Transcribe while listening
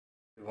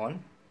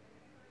everyone.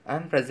 I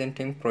am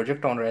presenting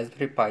project on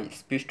Raspberry Pi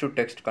speech to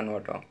text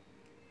converter.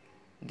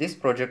 This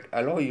project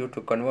allows you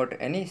to convert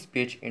any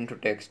speech into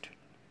text.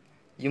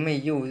 You may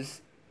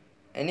use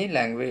any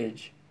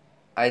language,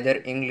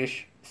 either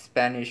English,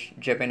 Spanish,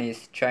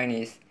 Japanese,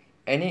 Chinese,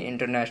 any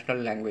international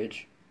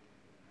language.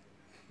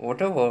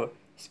 Whatever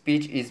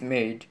speech is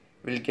made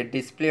will get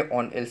displayed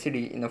on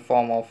LCD in the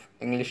form of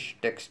English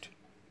text.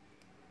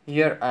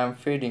 Here I am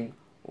feeding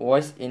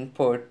voice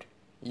input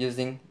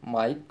using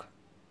mic.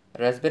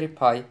 Raspberry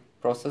Pi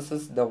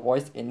processes the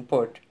voice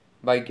input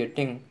by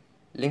getting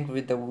linked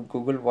with the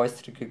Google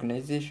Voice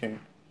Recognition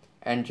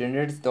and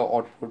generates the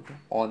output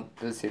on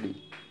LCD.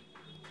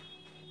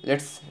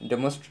 Let's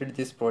demonstrate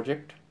this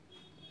project.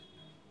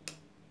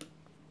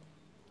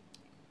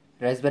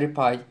 Raspberry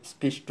Pi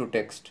speech to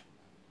text.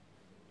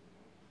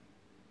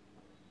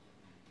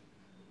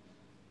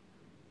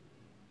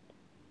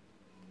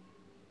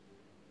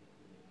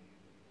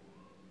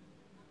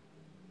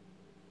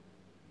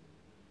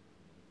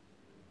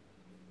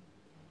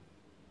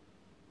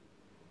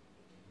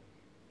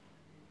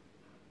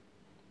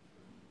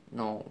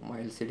 Now my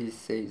LCD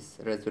says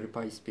Raspberry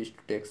Pi speech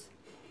to text.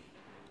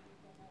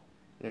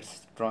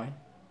 Let's try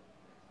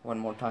one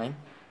more time.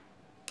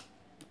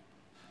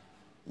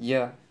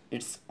 Yeah,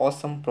 it's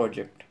awesome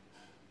project.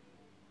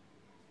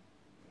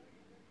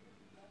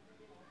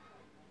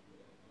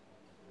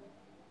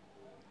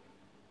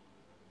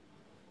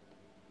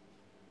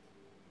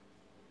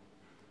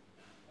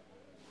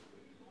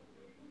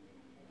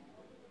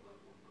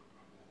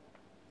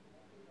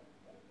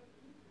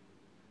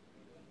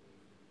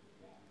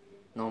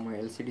 Now my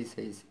LCD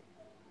says,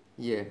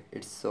 yeah,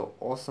 it's an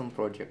awesome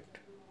project.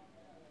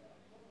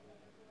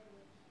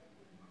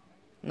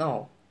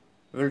 Now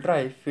we'll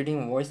try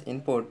feeding voice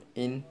input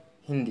in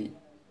Hindi.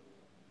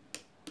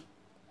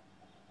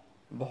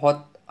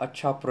 बहुत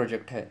अच्छा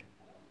project है.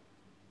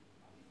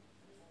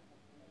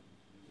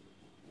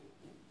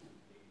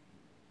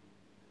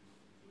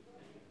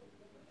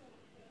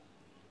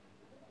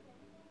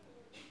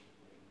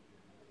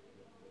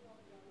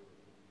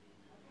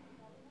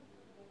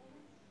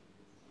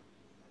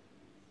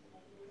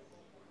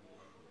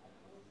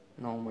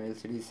 Now my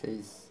LCD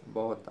says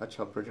बहुत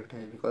अच्छा project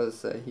है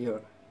because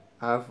here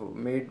I have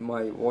made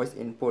my voice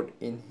input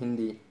in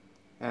Hindi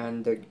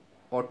and the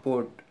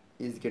output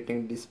is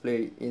getting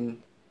displayed in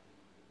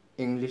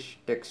English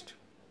text.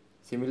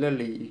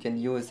 Similarly, you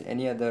can use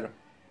any other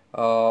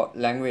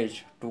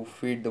language to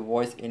feed the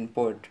voice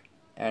input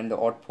and the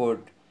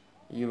output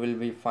you will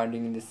be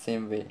finding in the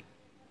same way.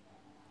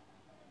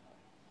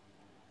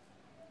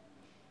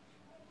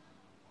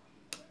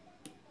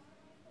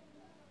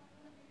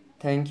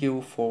 Thank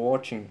you for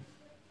watching.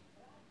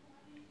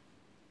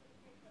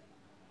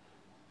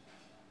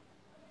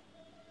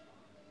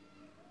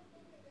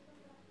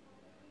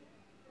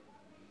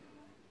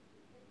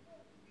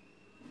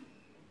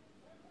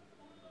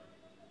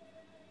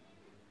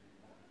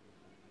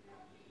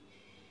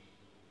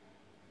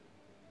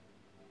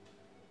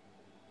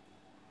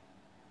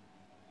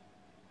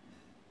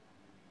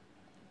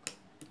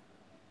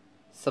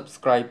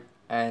 Subscribe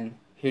and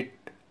hit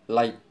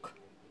like.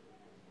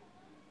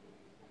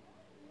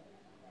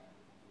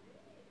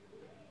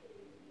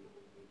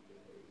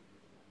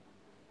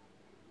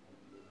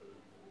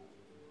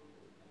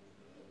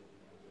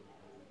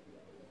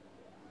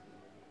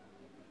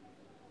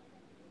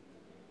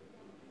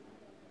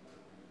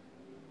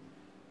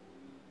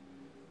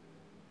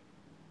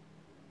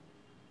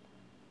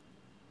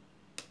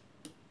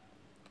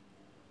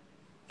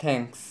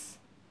 Thanks.